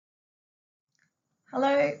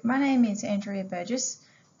Hello, my name is Andrea Burgess.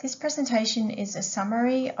 This presentation is a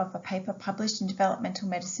summary of a paper published in Developmental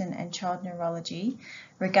Medicine and Child Neurology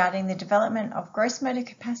regarding the development of gross motor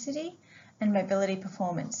capacity and mobility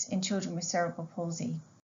performance in children with cerebral palsy.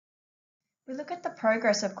 We look at the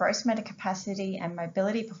progress of gross motor capacity and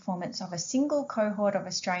mobility performance of a single cohort of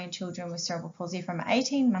Australian children with cerebral palsy from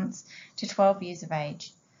 18 months to 12 years of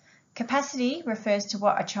age. Capacity refers to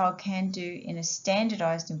what a child can do in a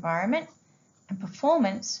standardised environment, and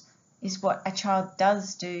performance is what a child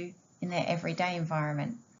does do in their everyday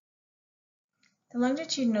environment. The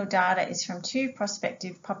longitudinal data is from two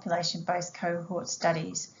prospective population-based cohort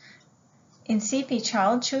studies. In CP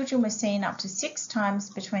Child, children were seen up to 6 times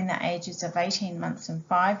between the ages of 18 months and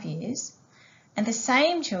 5 years, and the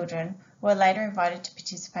same children were later invited to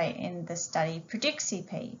participate in the study Predict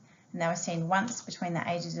CP, and they were seen once between the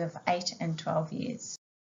ages of 8 and 12 years.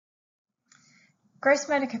 Gross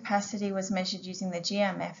motor capacity was measured using the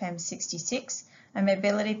GM-FM66 and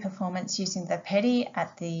mobility performance using the PEDI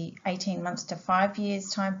at the 18 months to 5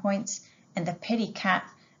 years time points and the PEDI-CAT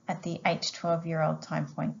at the 8 to 12-year-old time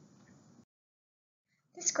point.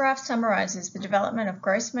 This graph summarises the development of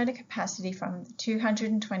gross motor capacity from the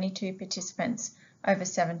 222 participants over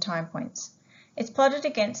 7 time points. It's plotted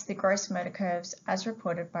against the gross motor curves as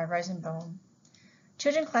reported by Rosenbaum.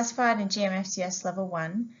 Children classified in GMFCS level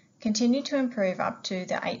 1 continue to improve up to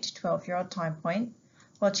the 8 to 12-year-old time point,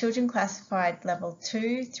 while children classified level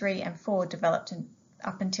 2, 3 and 4 developed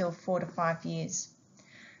up until 4 to 5 years.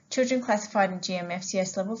 Children classified in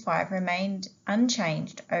GMFCS level 5 remained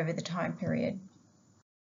unchanged over the time period.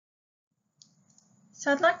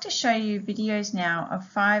 So I'd like to show you videos now of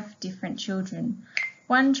 5 different children,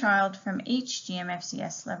 one child from each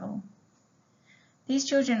GMFCS level. These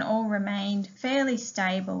children all remained fairly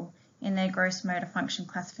stable in their gross motor function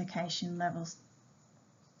classification levels.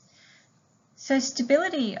 So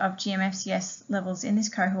stability of GMFCS levels in this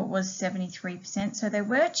cohort was 73%, so there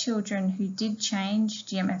were children who did change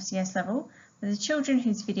GMFCS level, but the children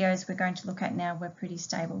whose videos we're going to look at now were pretty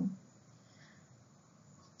stable.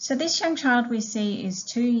 So this young child we see is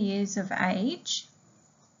 2 years of age,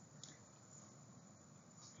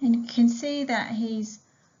 and you can see that he's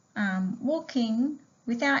walking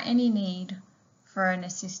without any need for an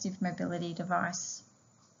assistive mobility device.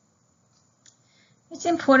 It's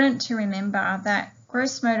important to remember that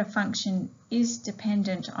gross motor function is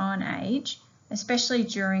dependent on age, especially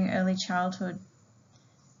during early childhood.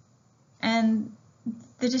 And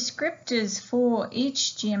the descriptors for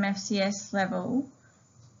each GMFCS level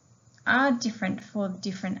are different for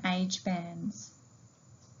different age bands.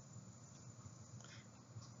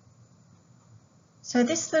 So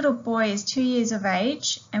this little boy is 2 years of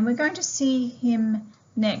age, and we're going to see him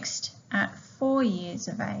next at 4 years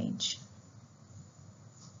of age.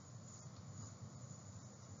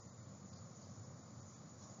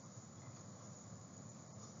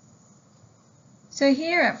 So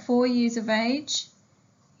here at 4 years of age,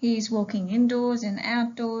 he's walking indoors and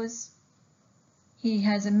outdoors. He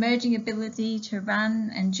has emerging ability to run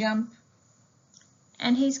and jump,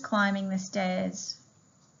 and he's climbing the stairs.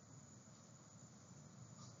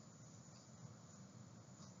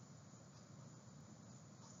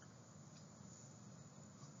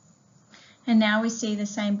 And now we see the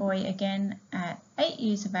same boy again at 8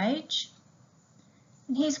 years of age.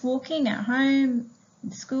 And he's walking at home,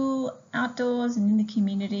 in school, outdoors and in the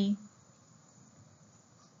community.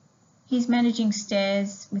 He's managing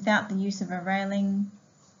stairs without the use of a railing.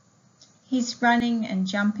 He's running and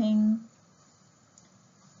jumping.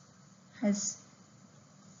 His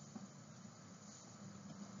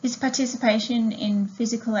participation in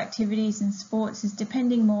physical activities and sports is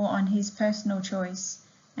depending more on his personal choice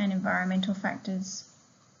and environmental factors.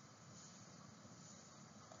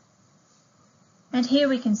 And here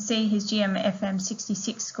we can see his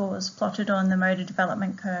GM-FM66 scores plotted on the motor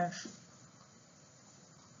development curve.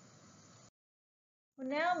 We'll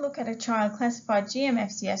now look at a child classified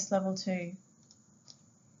GMFCS level 2.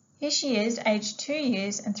 Here she is, aged 2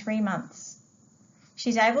 years and 3 months.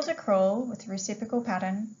 She's able to crawl with a reciprocal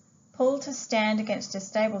pattern, pull to stand against a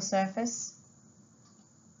stable surface,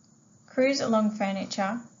 cruise along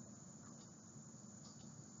furniture,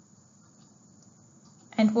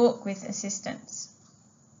 and walk with assistance.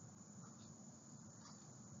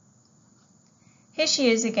 Here she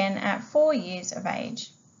is again at 4 years of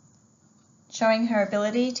age, showing her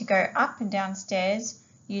ability to go up and down stairs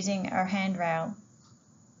using her handrail.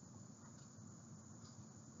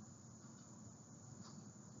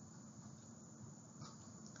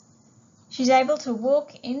 She's able to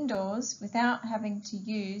walk indoors without having to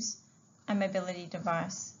use a mobility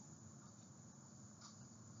device.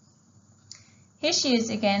 Here she is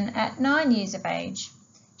again at 9 years of age.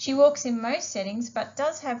 She walks in most settings but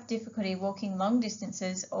does have difficulty walking long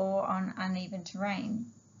distances or on uneven terrain.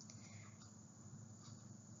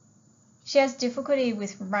 She has difficulty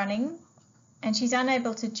with running and she's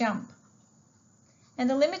unable to jump. And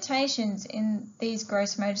the limitations in these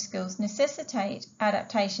gross motor skills necessitate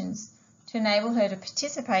adaptations to enable her to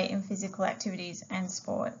participate in physical activities and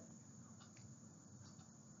sport.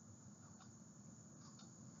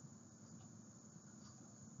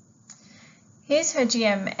 Here's her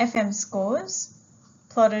GM-FM scores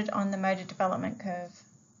plotted on the motor development curve.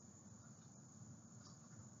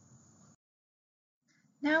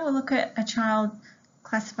 Now we'll look at a child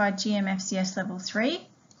classified GM-FCS level 3,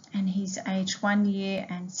 and he's aged 1 year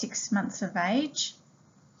and 6 months of age.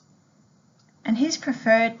 And his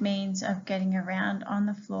preferred means of getting around on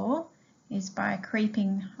the floor is by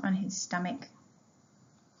creeping on his stomach.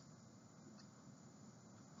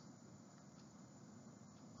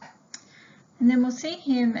 And then we'll see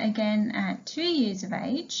him again at 2 years of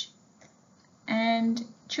age, and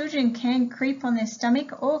children can creep on their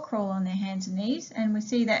stomach or crawl on their hands and knees, and we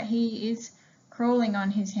see that he is crawling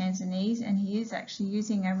on his hands and knees and he is actually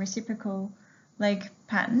using a reciprocal leg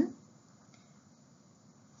pattern.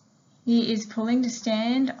 He is pulling to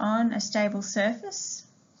stand on a stable surface,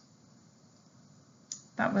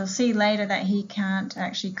 but we'll see later that he can't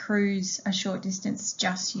actually cruise a short distance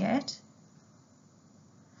just yet.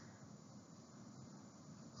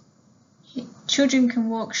 Children can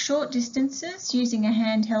walk short distances using a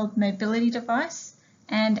handheld mobility device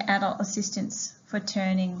and adult assistance for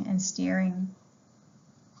turning and steering.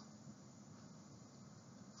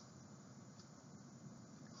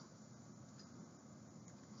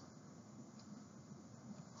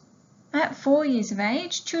 At 4 years of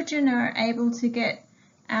age, children are able to get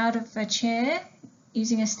out of a chair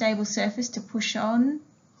using a stable surface to push on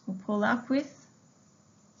or pull up with.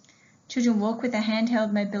 Children walk with a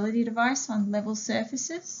handheld mobility device on level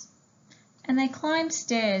surfaces, and they climb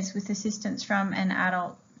stairs with assistance from an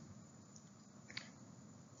adult.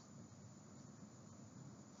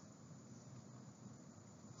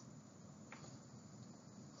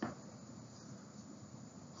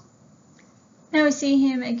 Now we see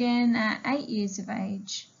him again at 8 years of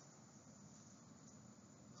age.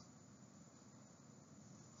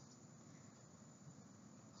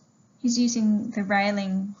 He's using the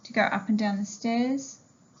railing to go up and down the stairs.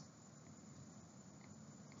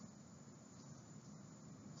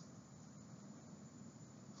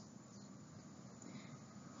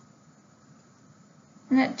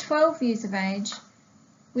 And at 12 years of age,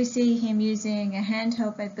 we see him using a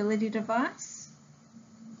handheld mobility device.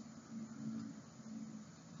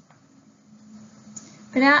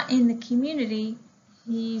 But out in the community,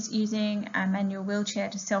 he's using a manual wheelchair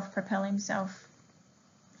to self-propel himself.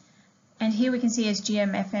 And here we can see his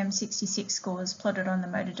GM-FM 66 scores plotted on the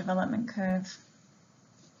motor development curve.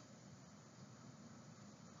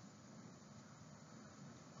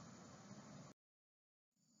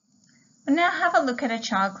 We'll now have a look at a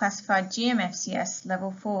child classified GM-FCS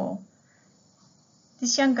level 4.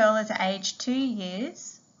 This young girl is aged 2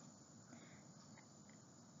 years.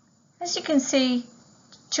 As you can see,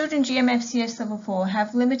 children GM-FCS level 4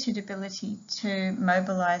 have limited ability to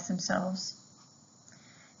mobilise themselves.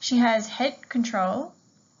 She has head control,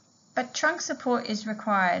 but trunk support is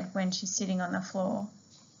required when she's sitting on the floor.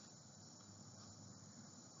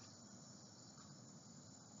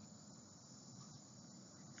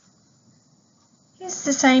 Here's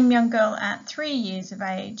the same young girl at 3 years of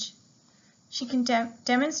age. She can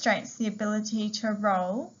demonstrates the ability to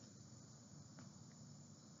roll,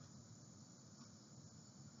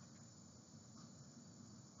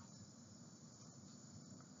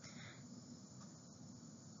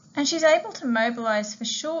 and she's able to mobilise for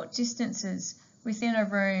short distances within a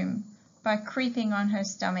room by creeping on her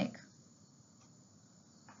stomach.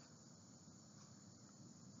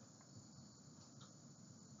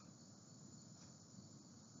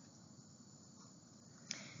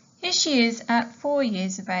 Here she is at 4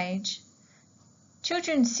 years of age.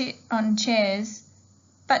 Children sit on chairs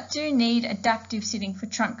but do need adaptive sitting for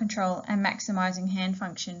trunk control and maximising hand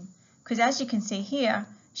function, because as you can see here,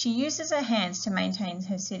 she uses her hands to maintain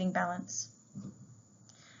her sitting balance.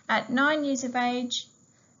 At 9 years of age,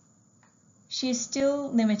 she is still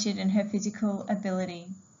limited in her physical ability.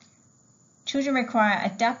 Children require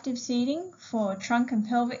adaptive seating for trunk and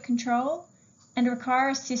pelvic control and require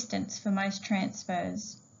assistance for most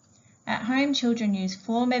transfers. At home, children use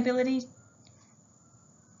floor mobility,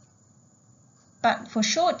 but for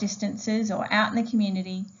short distances or out in the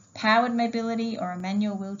community, powered mobility or a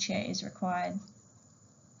manual wheelchair is required.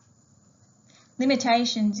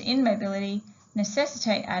 Limitations in mobility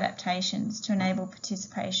necessitate adaptations to enable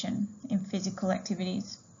participation in physical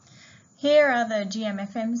activities. Here are the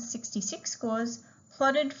GMFM 66 scores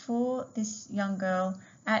plotted for this young girl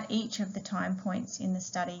at each of the time points in the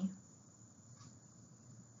study.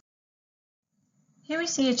 Here we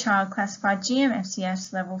see a child classified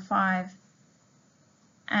GMFCS level 5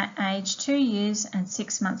 at age 2 years and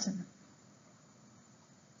 6 months of.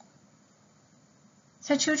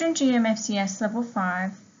 So children GMFCS level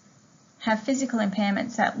 5 have physical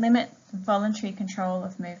impairments that limit voluntary control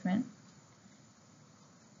of movement,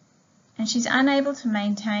 and she's unable to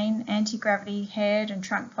maintain anti-gravity head and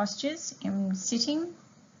trunk postures in sitting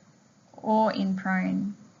or in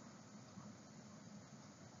prone.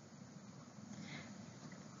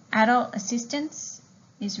 Adult assistance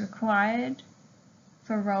is required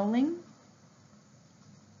for rolling,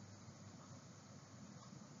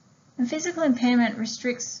 and physical impairment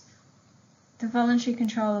restricts the voluntary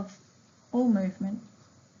control of all movement.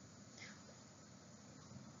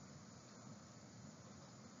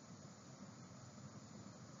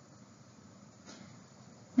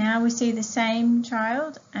 Now we see the same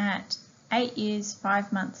child at 8 years,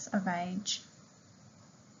 5 months of age.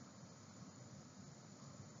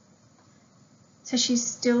 So she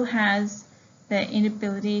still has the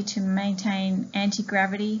inability to maintain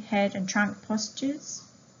anti-gravity head and trunk postures,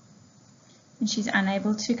 and she's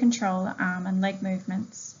unable to control arm and leg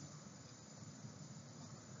movements.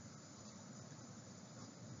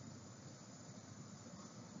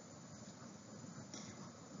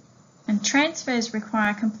 And transfers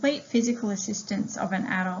require complete physical assistance of an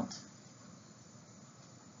adult.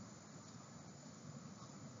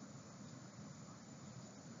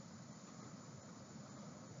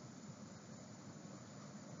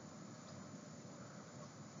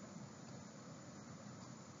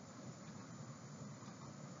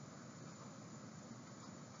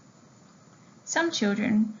 Some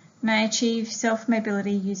children may achieve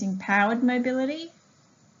self-mobility using powered mobility,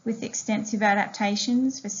 with extensive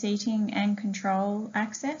adaptations for seating and control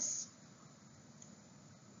access.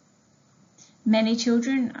 Many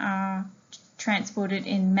children are transported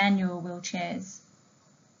in manual wheelchairs.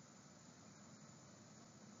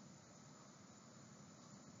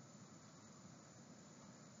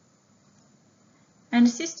 And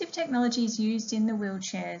assistive technology is used in the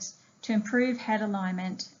wheelchairs to improve head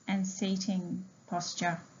alignment and seating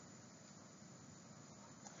posture.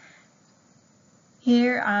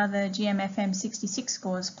 Here are the GMFM 66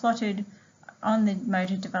 scores plotted on the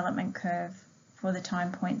motor development curve for the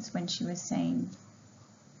time points when she was seen.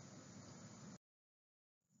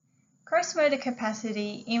 Gross motor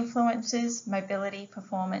capacity influences mobility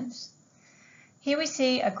performance. Here we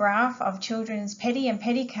see a graph of children's PEDI and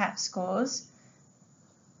PEDI-CAT scores.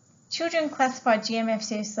 Children classified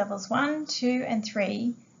GMFCS levels 1, 2 and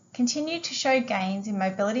 3 continue to show gains in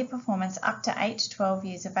mobility performance up to 8 to 12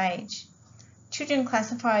 years of age. Children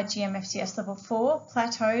classified GMFCS level 4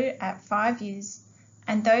 plateaued at 5 years,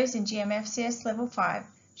 and those in GMFCS level 5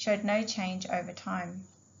 showed no change over time.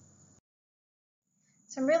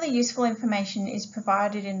 Some really useful information is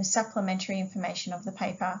provided in the supplementary information of the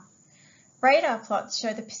paper. Radar plots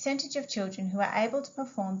show the percentage of children who are able to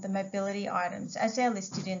perform the mobility items as they're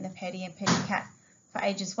listed in the PEDI and PEDI-CAT for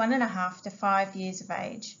ages 1.5 to 5 years of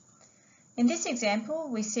age. In this example,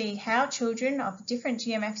 we see how children of different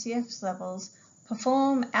GMFCS levels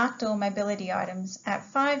perform outdoor mobility items at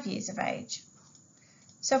 5 years of age.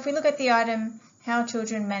 So if we look at the item, how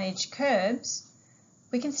children manage curbs,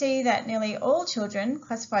 we can see that nearly all children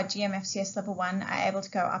classified GMFCS level 1 are able to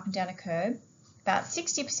go up and down a curb. About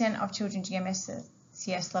 60% of children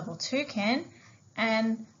GMFCS level 2 can,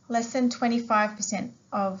 and less than 25%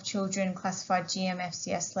 of children classified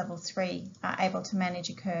GMFCS level 3 are able to manage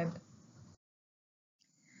a curb.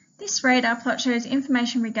 This radar plot shows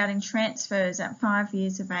information regarding transfers at 5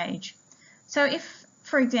 years of age. So if,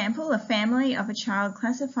 for example, a family of a child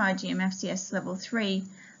classified GMFCS level 3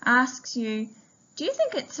 asks you, do you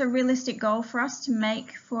think it's a realistic goal for us to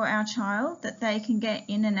make for our child that they can get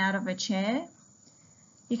in and out of a chair?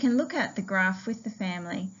 You can look at the graph with the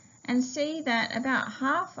family and see that about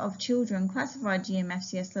half of children classified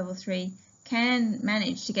GMFCS level 3 can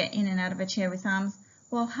manage to get in and out of a chair with arms,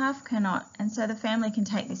 while half cannot, and so the family can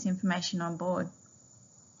take this information on board.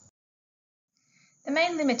 The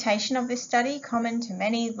main limitation of this study, common to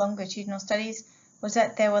many longitudinal studies, was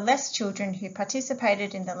that there were less children who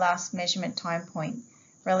participated in the last measurement time point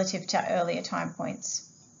relative to earlier time points.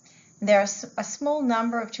 There are a small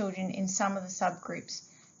number of children in some of the subgroups.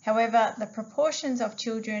 However, the proportions of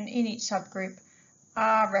children in each subgroup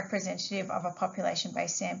are representative of a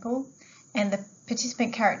population-based sample, and the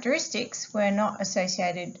participant characteristics were not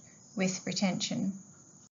associated with retention.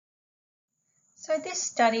 So this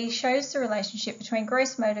study shows the relationship between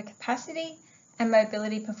gross motor capacity and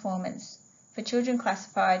mobility performance for children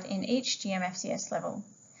classified in each GMFCS level.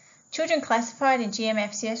 Children classified in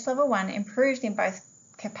GMFCS level 1 improved in both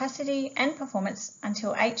capacity and performance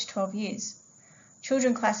until 8 to 12 years.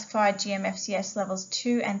 Children classified GMFCS levels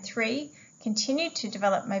 2 and 3 continued to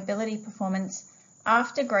develop mobility performance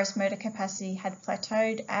after gross motor capacity had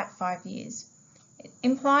plateaued at 5 years,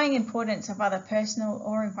 implying importance of other personal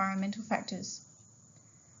or environmental factors.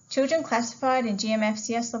 Children classified in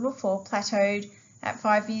GMFCS level 4 plateaued at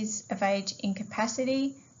 5 years of age in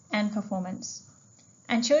capacity and performance,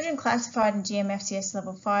 and children classified in GMFCS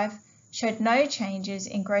level 5 showed no changes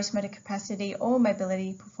in gross motor capacity or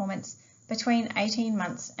mobility performance between 18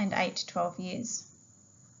 months and 8 to 12 years.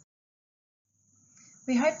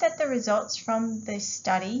 We hope that the results from this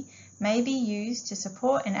study may be used to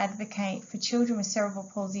support and advocate for children with cerebral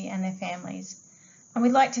palsy and their families. And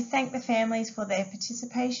we'd like to thank the families for their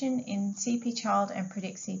participation in CP Child and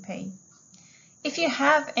Predict CP. If you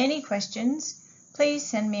have any questions, please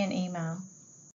send me an email.